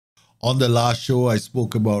On the last show, I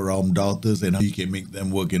spoke about Raumdeuters and how you can make them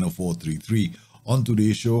work in a 4-3-3. On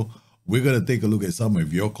today's show, we're going to take a look at some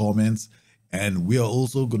of your comments, and we are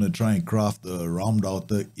also going to try and craft a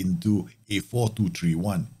Raumdeuter into a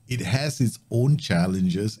 4-2-3-1. It has its own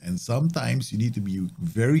challenges, and sometimes you need to be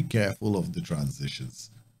very careful of the transitions.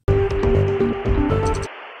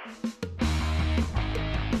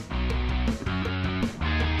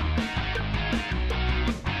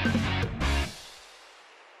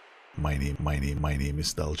 My name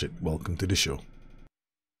is Daljit. Welcome to the show.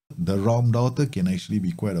 The Raumdeuter can actually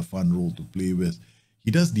be quite a fun role to play with.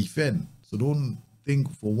 He does defend, so don't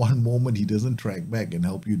think for one moment he doesn't track back and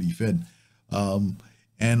help you defend.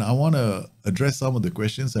 And I want to address some of the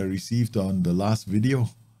questions I received on the last video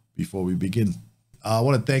before we begin. I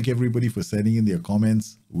want to thank everybody for sending in their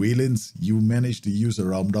comments. Waylens, you managed to use a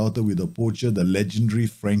Raumdeuter with a poacher, the legendary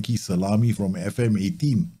Frankie Salami from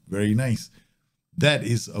FM18. Very nice. That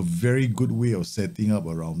is a very good way of setting up a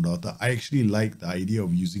Raumdeuter. I actually like the idea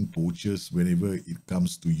of using poachers whenever it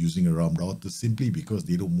comes to using a Raumdeuter, simply because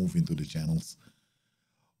they don't move into the channels.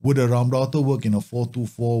 Would a Raumdeuter work in a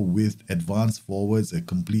 4-2-4 with advanced forwards, a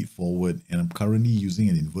complete forward, and I'm currently using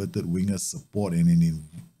an inverted winger support and an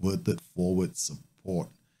inverted forward support?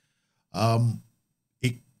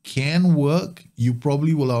 It can work. You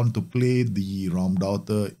probably will want to play the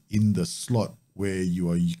Raumdeuter in the slot where you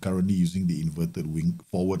are currently using the inverted wing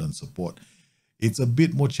forward and support. It's a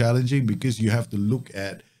bit more challenging because you have to look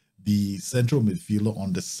at the central midfielder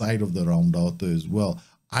on the side of the Raumdeuter as well.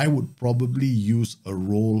 I would probably use a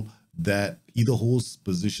role that either holds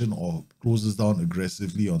position or closes down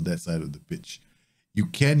aggressively on that side of the pitch. You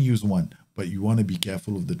can use one, but you want to be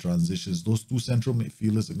careful of the transitions. Those two central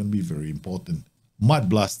midfielders are going to be very important. Mud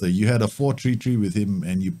Blaster, you had a 4-3-3 with him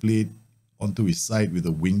and you played onto his side with a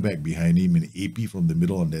wingback behind him and AP from the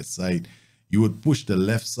middle on that side. You would push the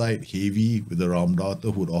left side heavy with the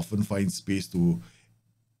Raumdeuter, who would often find space to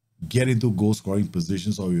get into goal scoring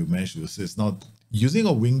positions, or you manage to assist. Now, using a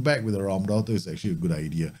wingback with a Raumdeuter is actually a good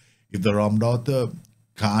idea. If the Raumdeuter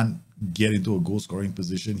can't get into a goal scoring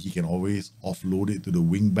position, he can always offload it to the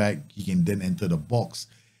wingback. He can then enter the box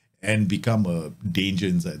and become a danger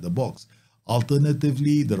inside the box.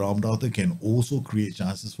 Alternatively, the Raumdeuter can also create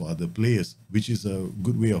chances for other players, which is a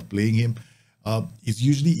good way of playing him. It's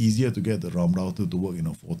usually easier to get the Raumdeuter to work in a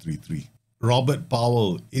 4-3-3. Robert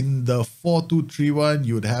Powell, in the 4-2-3-1,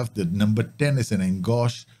 you would have the number 10 as an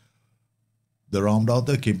engauche. The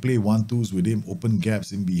Raumdeuter can play 1-2s with him, open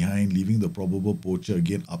gaps in behind, leaving the probable poacher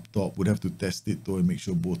again up top. Would have to test it though and make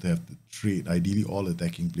sure both have the trait. Ideally, all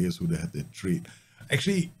attacking players would have the trait.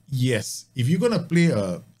 Actually, yes, if you're going to play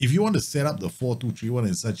if you want to set up the 4-2-3-1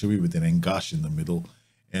 in such a way with an engauche in the middle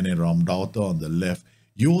and a Raumdeuter on the left,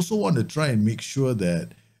 you also want to try and make sure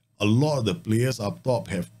that a lot of the players up top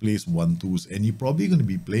have placed 1-2s, and you're probably going to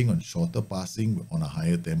be playing on shorter passing on a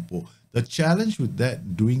higher tempo. The challenge with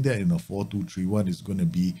that, doing that in a 4-2-3-1, is going to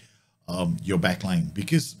be your backline,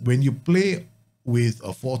 because when you play with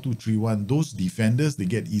a 4-2-3-1, those defenders, they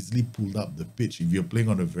get easily pulled up the pitch if you're playing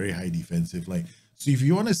on a very high defensive line. So if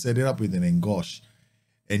you want to set it up with an engauche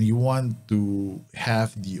and you want to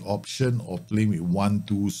have the option of playing with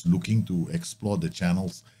 1-2s, looking to explore the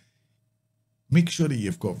channels, make sure that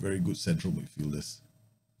you've got very good central midfielders.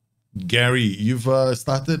 Gary, you've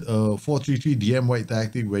started a 4-3-3 DM white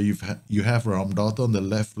tactic where you have Raumdeuter on the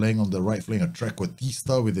left flank, on the right flank a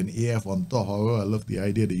Trequartista with an AF on top. However, I love the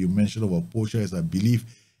idea that you mentioned about poacher, as I believe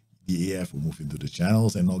the AF will move into the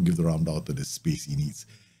channels and not give the Raumdeuter the space he needs.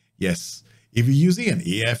 Yes, if you're using an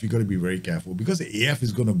AF, you got to be very careful, because the AF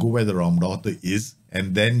is going to go where the Raumdeuter is,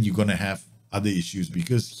 and then you're going to have other issues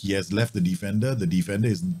because he has left the defender. The defender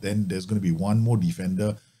is then there's going to be one more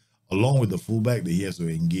defender along with the fullback that he has to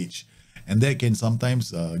engage, and that can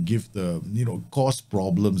sometimes give the cause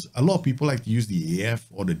problems. A lot of people like to use the AF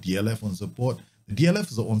or the DLF on support. The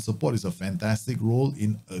DLF on support is a fantastic role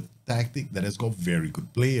in a tactic that has got very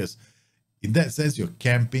good players. In that sense, you're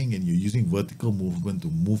camping and you're using vertical movement to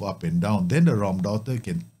move up and down. Then the Raumdeuter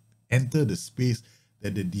can enter the space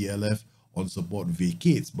that the DLF on support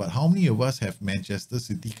vacates. But how many of us have Manchester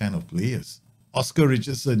City kind of players? Oscar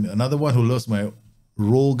Richardson, another one who loves my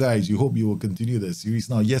role guides. You hope you will continue the series.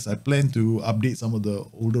 Now, yes, I plan to update some of the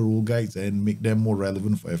older role guides and make them more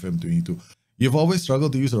relevant for FM22. You've always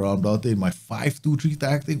struggled to use a Raumdeuter in my 5-2-3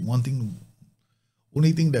 tactic.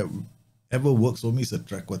 Only thing that ever works for me is a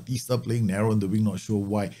Trequartista playing narrow in the wing, not sure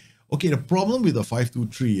why. Okay, the problem with the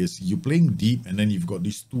 5-2-3 is you're playing deep and then you've got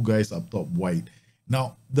these two guys up top wide.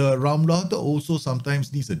 Now, the Raumdeuter also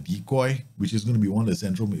sometimes needs a decoy, which is going to be one of the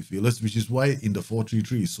central midfielders, which is why in the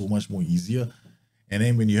 4-3-3 is so much more easier. And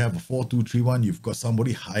then when you have a 4-2-3-1, you've got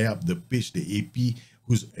somebody high up the pitch, the AP,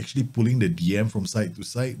 who's actually pulling the DM from side to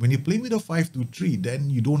side. When you're playing with a 5-2-3, then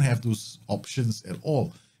you don't have those options at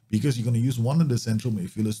all, because you're going to use one of the central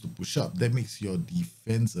midfielders to push up. That makes your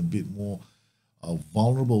defense a bit more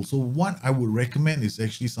vulnerable. So what I would recommend is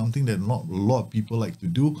actually something that not a lot of people like to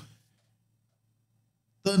do.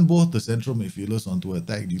 Turn both the central midfielders onto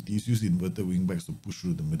attack duties, use inverted wingbacks to push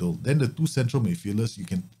through the middle. Then the two central midfielders, you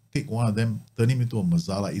can take one of them, turn him into a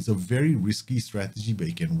Mazzala. It's a very risky strategy, but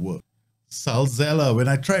it can work. Salzella, when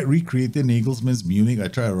I tried recreating Nagelsmann's Munich, I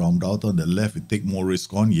tried Raumdeuter on the left, it take more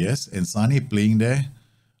risk on, yes. And Sane playing there,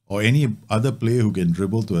 or any other player who can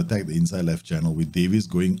dribble to attack the inside left channel, with Davies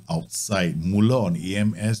going outside. Muller on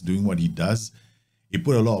AMS doing what he does. He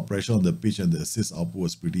put a lot of pressure on the pitch, and the assist output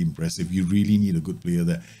was pretty impressive. You really need a good player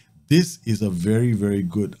there. This is a very, very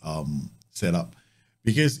good setup,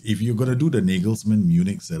 because if you're going to do the Nagelsmann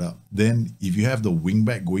Munich setup, then if you have the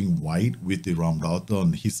wingback going wide with the Raumdeuter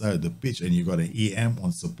on his side of the pitch, and you got an AM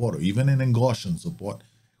on support, or even an Engosh on support,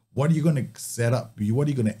 what you're going to set up, what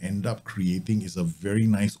you're going to end up creating is a very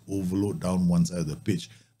nice overload down one side of the pitch.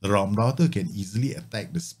 The Raumdeuter can easily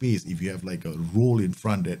attack the space if you have like a roll in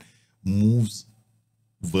front that moves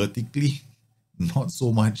vertically, not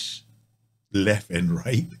so much left and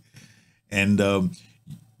right. And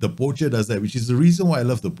the poacher does that, which is the reason why I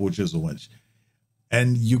love the poacher so much.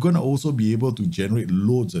 And you're going to also be able to generate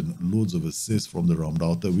loads and loads of assists from the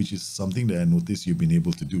Raumdeuter, which is something that I noticed you've been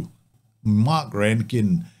able to do. Mark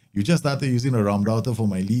Rankin, you just started using a Raumdeuter for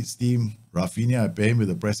my Leeds team. Rafinha, I pair him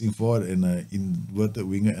with a pressing forward and an inverted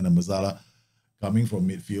winger and a Mazzala coming from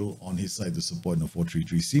midfield on his side to support in a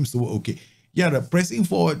 4-3-3. Seems to work okay. Yeah, the pressing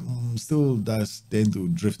forward still does tend to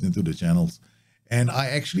drift into the channels. And I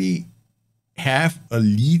actually have a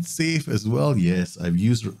lead save as well. Yes, I've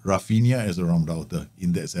used Rafinha as a Raumdeuter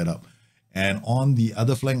in that setup. And on the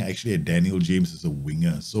other flank, I actually had Daniel James as a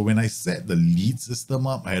winger. So when I set the lead system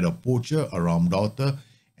up, I had a poacher, a Raumdeuter,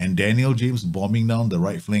 and Daniel James bombing down the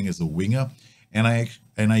right flank as a winger. And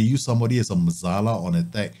I used somebody as a Mazzala on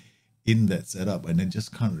attack in that setup. And I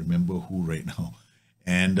just can't remember who right now.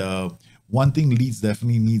 And one thing Leeds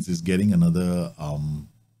definitely needs is getting another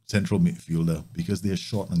central midfielder, because they're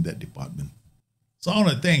short on that department. So I want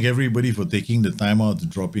to thank everybody for taking the time out to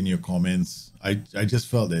drop in your comments. I just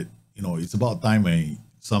felt that, you know, it's about time I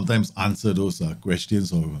sometimes answer those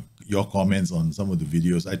questions or your comments on some of the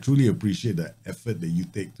videos. I truly appreciate the effort that you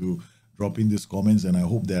take to drop in these comments, and I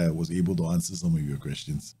hope that I was able to answer some of your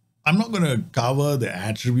questions. I'm not going to cover the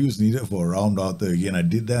attributes needed for a Raumdeuter again. I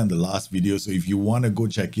did that in the last video, so if you want to go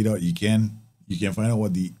check it out, you can find out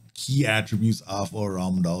what the key attributes are for a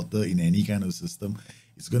Raumdeuter in any kind of system.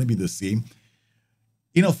 It's going to be the same.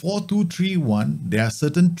 In a 4-2-3-1, there are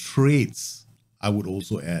certain traits I would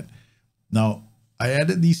also add. Now, I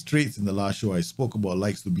added these traits in the last show. I spoke about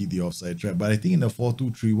likes to beat the offside trap, but I think in a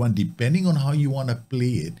 4-2-3-1, depending on how you want to play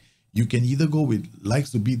it, you can either go with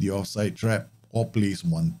likes to beat the offside trap or place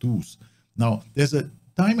 1-2s. Now, there's a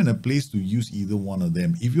time and a place to use either one of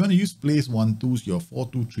them. If you want to use place 1-2s, your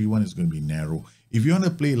 4-2-3-1 is going to be narrow. If you want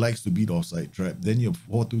to play likes to beat offside trap, then your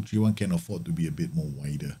 4-2-3-1 can afford to be a bit more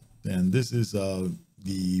wider. And this is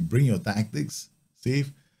the Bring Your Tactics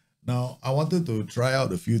save. Now, I wanted to try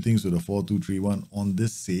out a few things with the 4-2-3-1 on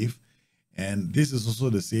this save. And this is also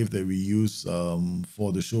the save that we use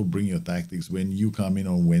for the show Bring Your Tactics, when you come in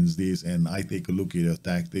on Wednesdays and I take a look at your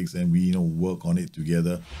tactics and we, you know, work on it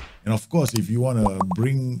together. And of course, if you want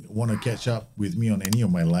to catch up with me on any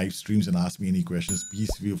of my live streams and ask me any questions, please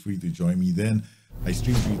feel free to join me then. I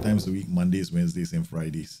stream 3 times a week, Mondays, Wednesdays, and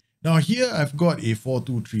Fridays. Now here I've got a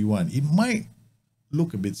 4-2-3-1. It might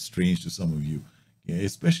look a bit strange to some of you, okay,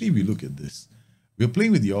 especially if you look at this. We're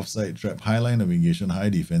playing with the offside trap, high line of engagement, high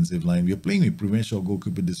defensive line. We're playing with prevent shot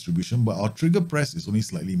goalkeeper distribution, but our trigger press is only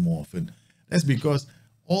slightly more often. That's because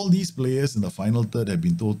all these players in the final third have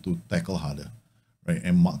been told to tackle harder, right,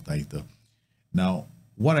 and mark tighter. Now,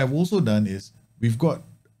 what I've also done is we've got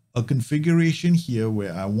a configuration here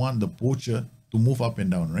where I want the poacher to move up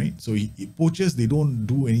and down, right? So poachers, they don't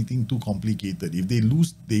do anything too complicated. If they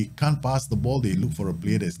lose, they can't pass the ball, they look for a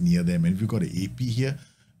player that's near them. And we've got an AP here.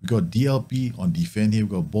 We've got DLP on defend here.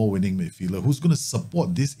 We've got ball winning midfielder who's going to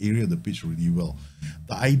support this area of the pitch really well.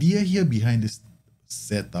 The idea here behind this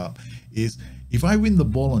setup is if I win the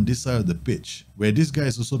ball on this side of the pitch, where this guy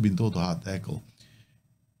has also been told to hard tackle,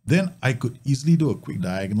 then I could easily do a quick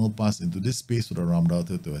diagonal pass into this space for the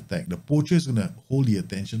Raumdeuter to attack. The poacher is going to hold the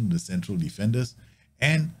attention of the central defenders.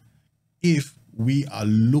 And if we are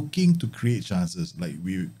looking to create chances, like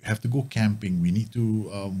we have to go camping, we need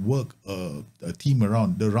to work a team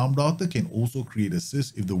around, the Raumdeuter can also create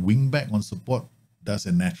assists if the wing back on support does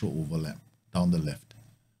a natural overlap down the left.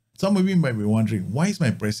 Some of you might be wondering, why is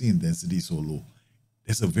my pressing intensity so low?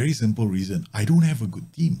 There's a very simple reason. I don't have a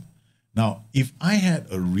good team. Now, if I had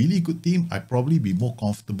a really good team, I'd probably be more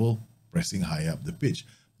comfortable pressing high up the pitch.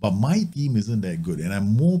 But my team isn't that good, and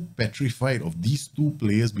I'm more petrified of these two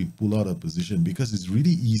players being pulled out of position, because it's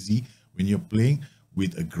really easy when you're playing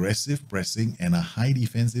with aggressive pressing and a high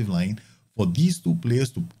defensive line for these two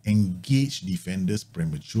players to engage defenders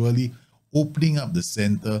prematurely, opening up the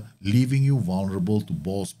center, leaving you vulnerable to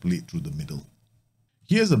balls played through the middle.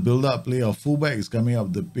 Here's a build-up play. Our fullback is coming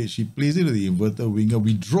up the pitch. He plays it to the inverted winger.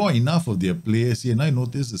 We draw enough of their players here. Now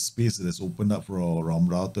notice the space that has opened up for our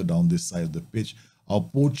Raumdeuter down this side of the pitch. Our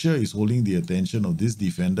poacher is holding the attention of this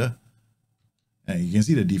defender. And you can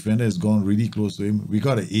see the defender has gone really close to him. We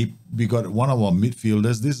got one of our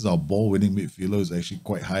midfielders. This is our ball-winning midfielder, who's actually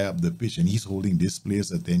quite high up the pitch, and he's holding this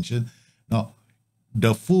player's attention. Now,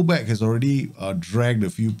 the fullback has already dragged a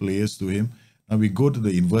few players to him. Now we go to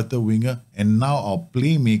the inverted winger, and now our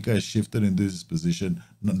playmaker has shifted into this position.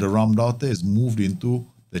 The Raumdeuter is moved into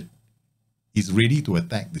is ready to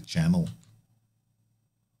attack the channel.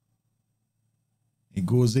 He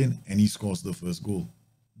goes in and he scores the first goal.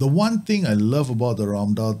 The one thing I love about the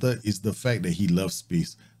Raumdeuter is the fact that he loves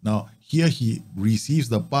space. Now here he receives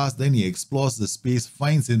the pass, then he explores the space,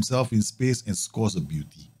 finds himself in space and scores a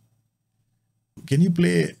beauty. Can you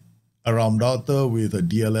play a Raumdeuter with a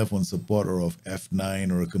DLF on support, or of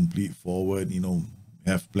F9, or a complete forward,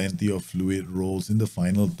 have plenty of fluid rolls in the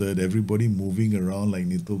final third, everybody moving around like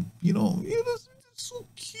little, it's so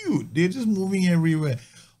cute. They're just moving everywhere.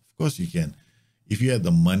 Of course you can. If you had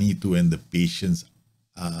the money to and the patience.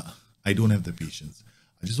 I don't have the patience.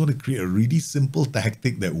 I just want to create a really simple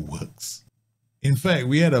tactic that works. In fact,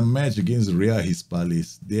 we had a match against Real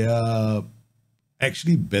Hispales. They are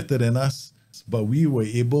actually better than us, but we were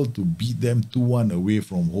able to beat them 2-1 away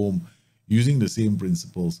from home using the same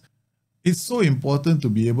principles. It's so important to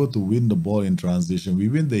be able to win the ball in transition. We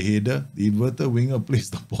win the header, the inverted winger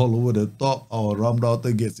plays the ball over the top, our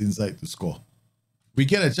Raumdeuter gets inside to score. We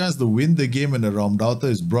get a chance to win the game and the Raumdeuter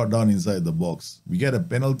is brought down inside the box. We get a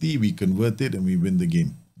penalty, we convert it, and we win the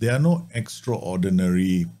game. There are no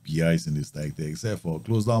extraordinary PIs in this tactic, except for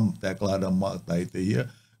close down, tackle harder, mark tighter here,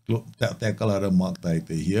 tackle harder, mark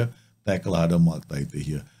tighter here, tackle harder, mark tighter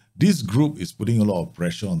here. This group is putting a lot of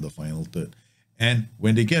pressure on the final third. And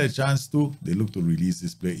when they get a chance to, they look to release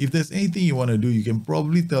this player. If there's anything you want to do, you can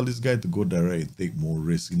probably tell this guy to go direct and take more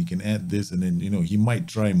risk. And you can add this, and then, he might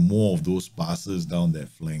try more of those passes down that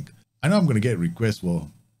flank. I know I'm going to get requests for,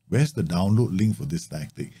 where's the download link for this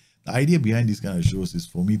tactic? The idea behind these kind of shows is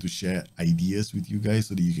for me to share ideas with you guys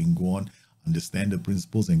so that you can go on, understand the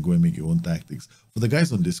principles, and go and make your own tactics. For the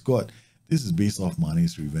guys on Discord, this is based off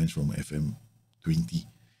Mane's Revenge from FM20.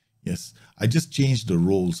 Yes, I just changed the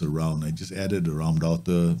roles around. I just added a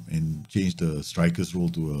Raumdeuter and changed the striker's role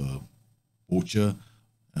to a poacher.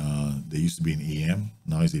 There used to be an AM,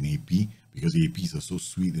 now it's an AP, because APs are so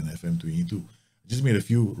sweet in FM22. I just made a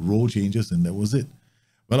few role changes and that was it.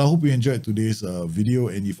 Well, I hope you enjoyed today's video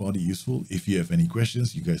and you found it useful. If you have any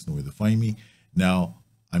questions, you guys know where to find me. Now,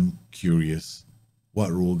 I'm curious,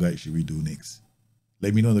 what role guide should we do next?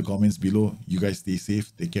 Let me know in the comments below. You guys stay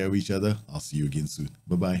safe, take care of each other. I'll see you again soon.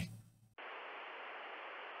 Bye-bye.